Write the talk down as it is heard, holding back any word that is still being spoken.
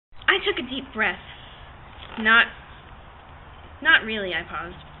took a deep breath. Not really, I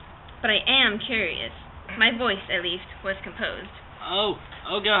paused. But I am curious. My voice, at least, was composed. Oh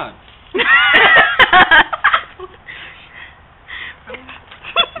God.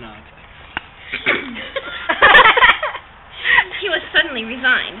 No. He was suddenly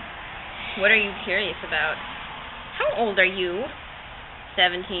resigned. What are you curious about? How old are you?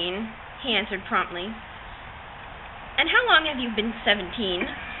 17, he answered promptly. And how long have you been 17?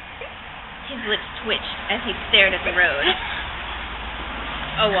 His lips twitched as he stared at the road.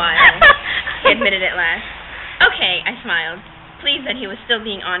 A while, he admitted at last. Okay, I smiled, pleased that he was still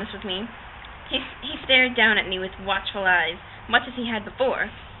being honest with me. He stared down at me with watchful eyes, much as he had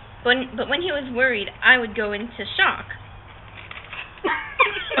before. But when he was worried, I would go into shock.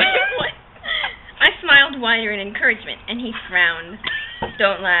 What? I smiled wider in encouragement, and he frowned.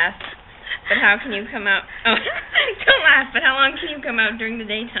 Don't laugh. But how can you come out? Oh, don't laugh. But how long can you come out during the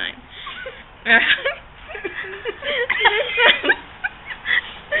daytime?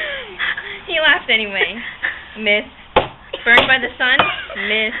 He laughed anyway. Miss. Burned by the sun?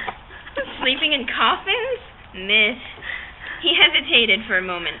 Miss. Sleeping in coffins? Miss. He hesitated for a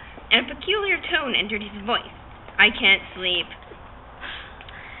moment, and a peculiar tone entered his voice. I can't sleep.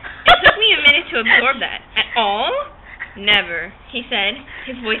 It took me a minute to absorb that. At all? Never, he said,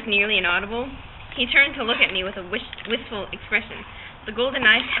 his voice nearly inaudible. He turned to look at me with a wistful expression. The golden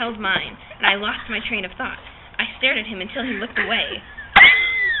eyes held mine, and I lost my train of thought. I stared at him until he looked away.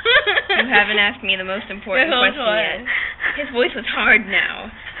 You haven't asked me the most important question yet. His voice was hard now,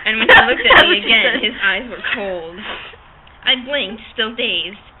 and when he looked at me again, his eyes were cold. I blinked, still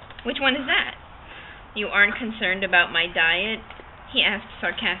dazed. Which one is that? You aren't concerned about my diet? He asked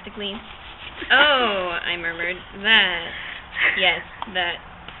sarcastically. Oh, I murmured. That. Yes, that.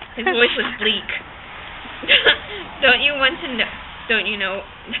 His voice was bleak. Don't you want to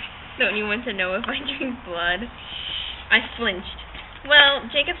know if I drink blood? I flinched. Well,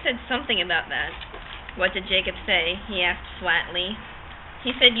 Jacob said something about that. What did Jacob say? He asked flatly.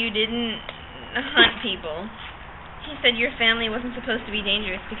 He said you didn't hunt people. He said your family wasn't supposed to be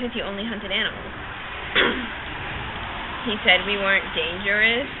dangerous because you only hunted animals. He said we weren't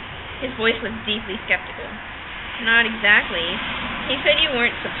dangerous. His voice was deeply skeptical. Not exactly. He said you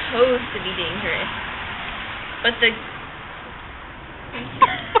weren't supposed to be dangerous. But the...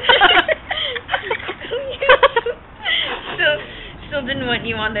 Still didn't want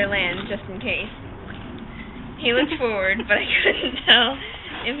you on their land, just in case. He looked forward, but I couldn't tell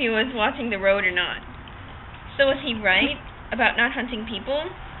if he was watching the road or not. So was he right about not hunting people?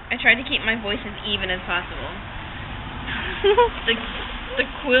 I tried to keep my voice as even as possible. The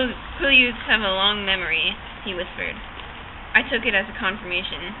Quileutes have a long memory, he whispered. I took it as a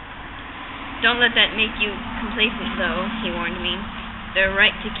confirmation. Don't let that make you complacent, though, he warned me. They're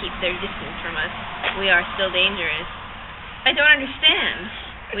right to keep their distance from us. We are still dangerous. I don't understand.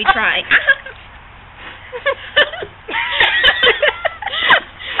 We try.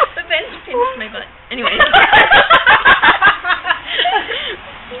 The bench pinched my butt. Anyway.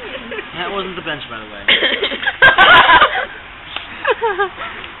 That wasn't the bench, by the way.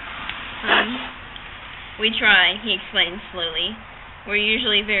 We try, he explained slowly. We're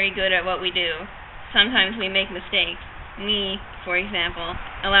usually very good at what we do. Sometimes we make mistakes. Me, for example,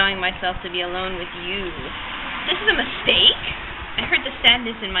 allowing myself to be alone with you. This is a mistake? I heard the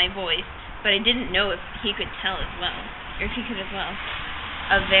sadness in my voice, but I didn't know if he could tell as well. Or if he could as well.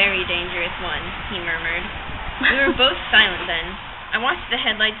 A very dangerous one, he murmured. We were both silent then. I watched the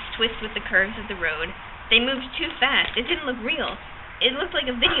headlights twist with the curves of the road. They moved too fast. It didn't look real. It looked like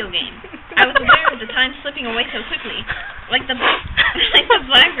a video game. I was aware of the time slipping away so quickly, like the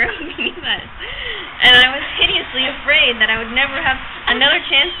black road beneath us. And I was hideously afraid that I would never have another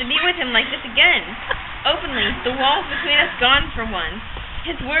chance to be with him like this again. Openly, the walls between us gone for once.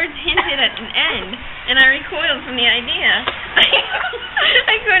 His words hinted at an end, and I recoiled from the idea.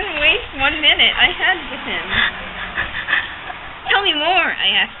 I couldn't waste 1 minute I had with him. Tell me more,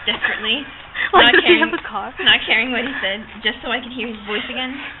 I asked desperately. Like, does he have a car? Not caring what he said, just so I could hear his voice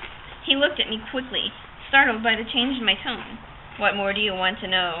again. He looked at me quickly, startled by the change in my tone. What more do you want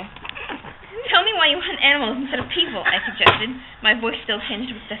to know? Tell me why you hunt animals instead of people, I suggested, my voice still tinged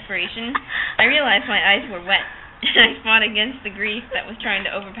with desperation. I realized my eyes were wet, and I fought against the grief that was trying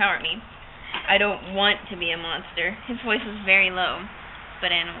to overpower me. I don't want to be a monster. His voice was very low. But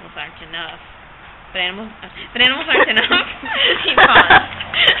animals aren't enough. But animals aren't enough? He paused.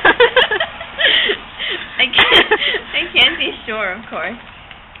 I can't be sure, of course.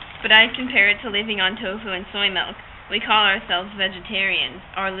 But I'd compare it to living on tofu and soy milk. We call ourselves vegetarians,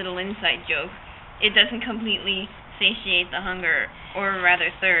 our little inside joke. It doesn't completely satiate the hunger, or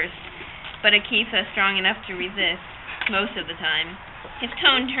rather thirst, but it keeps us strong enough to resist, most of the time. His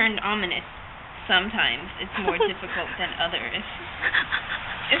tone turned ominous. Sometimes it's more difficult than others.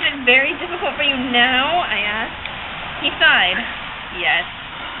 Is it very difficult for you now? I asked. He sighed. Yes.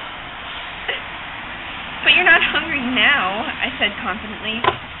 But you're not hungry now, I said confidently,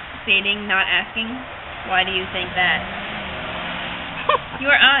 stating, not asking. Why do you think that?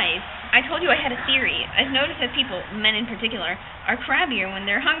 Your eyes. I told you I had a theory. I've noticed that people, men in particular, are crabbier when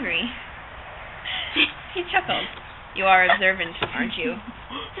they're hungry. He chuckled. You are observant, aren't you?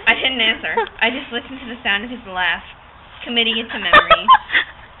 I didn't answer. I just listened to the sound of his laugh, committing it to memory.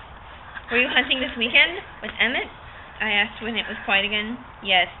 Were you hunting this weekend? With Emmett? I asked when it was quiet again.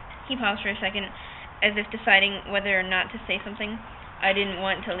 Yes. He paused for a second, as if deciding whether or not to say something. I didn't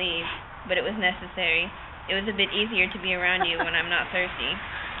want to leave, but it was necessary. It was a bit easier to be around you when I'm not thirsty.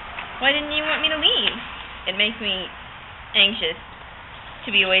 Why didn't you want me to leave? It makes me anxious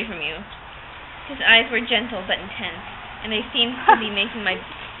to be away from you. His eyes were gentle but intense, and they seemed to be making my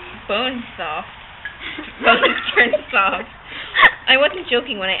bones soft. Bones turned soft. I wasn't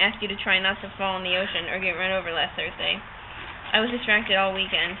joking when I asked you to try not to fall in the ocean or get run over last Thursday. I was distracted all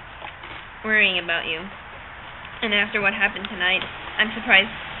weekend, worrying about you. And after what happened tonight, I'm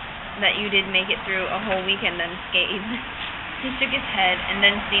surprised that you did make it through a whole weekend unscathed. He shook his head and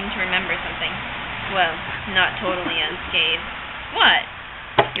then seemed to remember something. Well, not totally unscathed. What?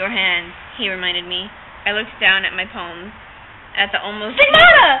 Your hands, he reminded me. I looked down at my palms, at the almost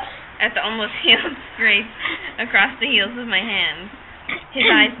healed scrape across the heels of my hands. His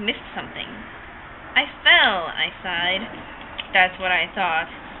eyes missed something. I fell, I sighed. That's what I thought.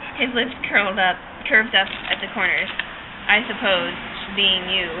 His lips curved up at the corners. I suppose, being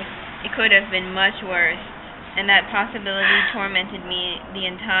you, it could have been much worse, and that possibility tormented me the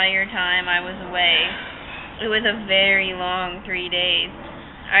entire time I was away. It was a very long 3 days.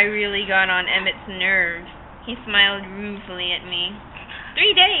 I really got on Emmett's nerves. He smiled ruefully at me.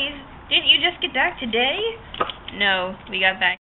 3 days? Didn't you just get back today? No, we got back